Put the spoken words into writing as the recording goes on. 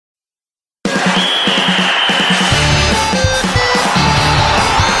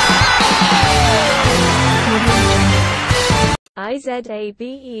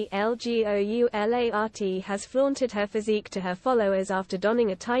Izabel has flaunted her physique to her followers after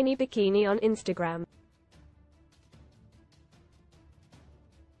donning a tiny bikini on Instagram.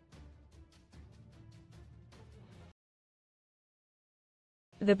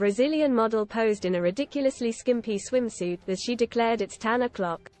 The Brazilian model posed in a ridiculously skimpy swimsuit as she declared it's 10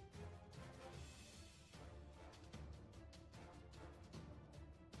 o'clock.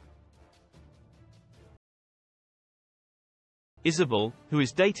 Izabel, who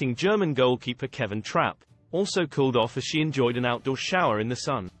is dating German goalkeeper Kevin Trapp, also cooled off as she enjoyed an outdoor shower in the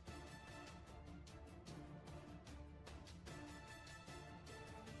sun.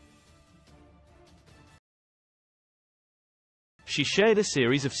 She shared a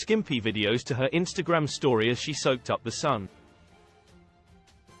series of skimpy videos to her Instagram story as she soaked up the sun.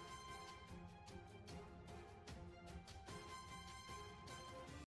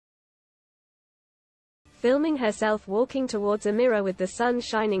 Filming herself walking towards a mirror with the sun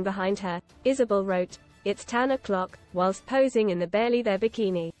shining behind her, Izabel wrote, "It's 10 o'clock," whilst posing in the barely there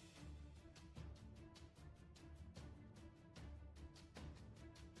bikini.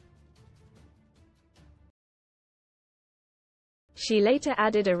 She later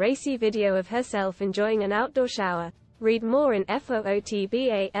added a racy video of herself enjoying an outdoor shower. Read more in FOOTBALLWAG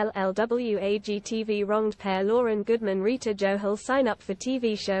TV. Wronged pair Lauren Goodman Rita Johal sign up for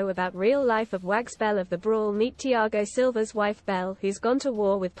TV show about real life of Wags Bell of the Brawl. Meet Thiago Silva's wife Belle, who's gone to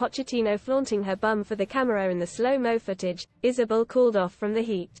war with Pochettino flaunting her bum for the camera in the slow-mo footage. Izabel cooled off from the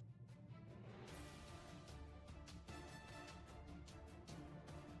heat.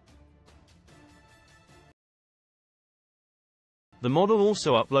 The model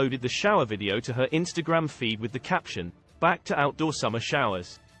also uploaded the shower video to her Instagram feed with the caption, "Back to outdoor summer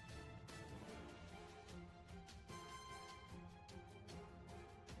showers."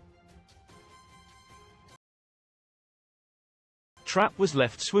 Trapp was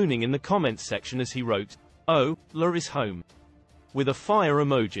left swooning in the comments section as he wrote, "Oh, La is home," with a fire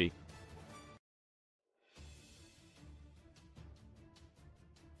emoji.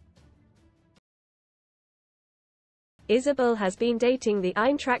 Izabel has been dating the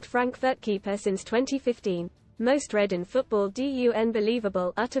Eintracht Frankfurt keeper since 2015. Most read in football.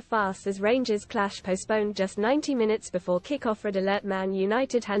 Unbelievable, utter farce as Rangers clash postponed just 90 minutes before kick-off. Red alert: Man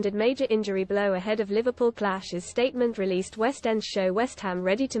United handed major injury blow ahead of Liverpool clash as statement released. West End show West Ham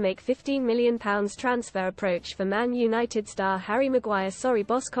ready to make £15 million transfer approach for Man United star Harry Maguire. Sorry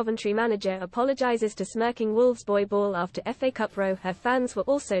boss. Coventry manager apologises to smirking Wolves boy ball after FA Cup row. Her fans were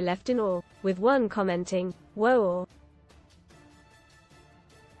also left in awe, with one commenting, "Whoa."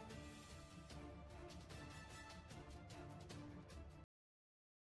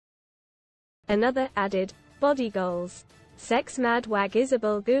 Another added, "Body goals." Sex-mad wag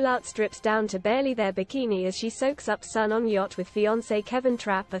Izabel Goulart strips down to barely there bikini as she soaks up sun on yacht with fiancé Kevin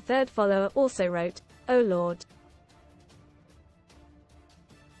Trapp. A third follower also wrote, "Oh Lord."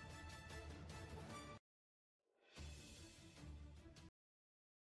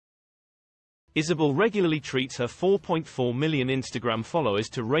 Izabel regularly treats her 4.4 million Instagram followers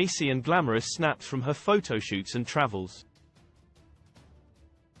to racy and glamorous snaps from her photoshoots and travels.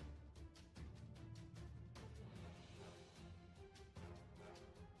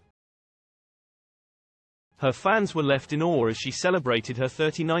 Her fans were left in awe as she celebrated her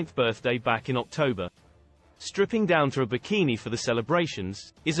 39th birthday back in October. Stripping down to a bikini for the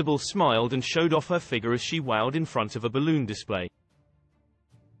celebrations, Izabel smiled and showed off her figure as she wowed in front of a balloon display.